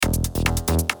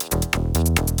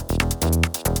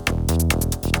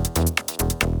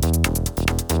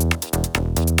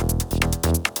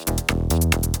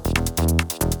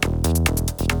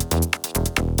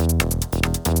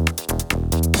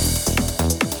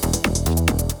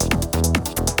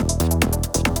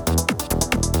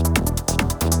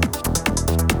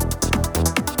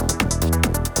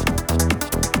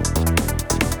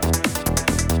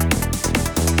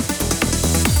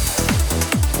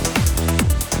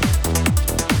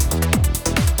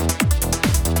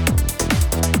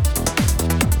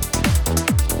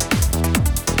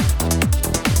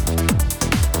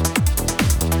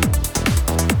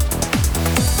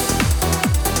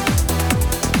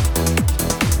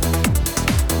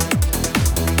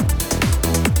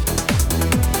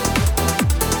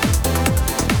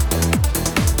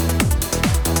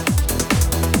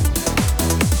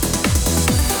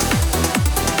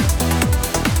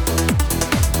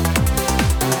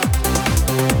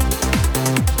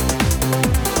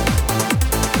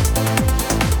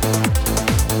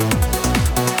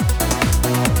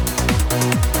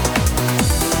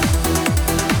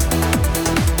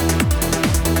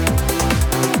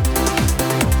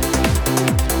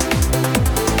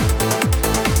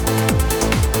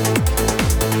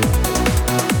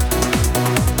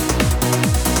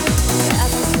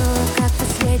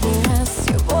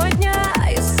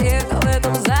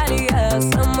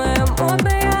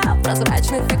в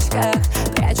прозрачных очках.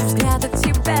 Прячу взгляд от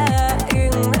тебя и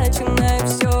начинаю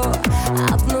все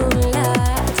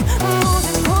обнулять.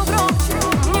 Музыку громче,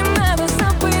 не надо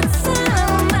забыться.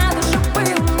 Надо же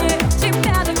было мне в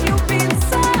тебя так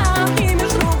влюбиться.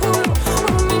 Имешь другую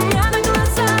у меня на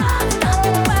глазах, а ты,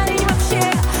 парень, вообще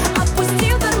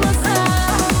опустил тормоза.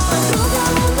 Подруга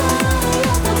Луна,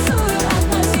 я танцую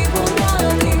одна секунда.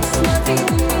 Ты смотри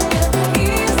на меня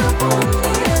и запомни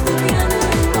эту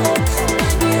пьяную ночь. На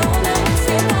неоновых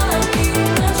цветах и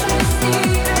наши сны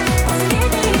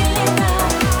последние лета.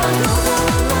 Подруга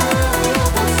Луна, я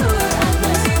танцую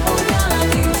одна секунда.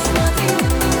 Ты смотри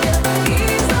на меня и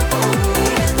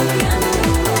запомни эту пьяную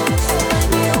ночь. На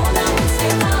неоновых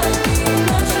цветах и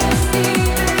наши сны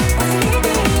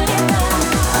последние лета.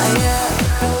 А я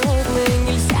холодная,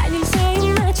 нельзя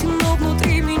иначе, но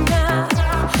внутри меня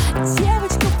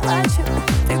девочка плачет.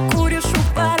 Ты куришь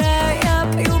у пара, я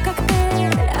пью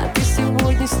коктейль, а ты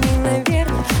сегодня с ней,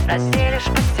 наверное, разделишь.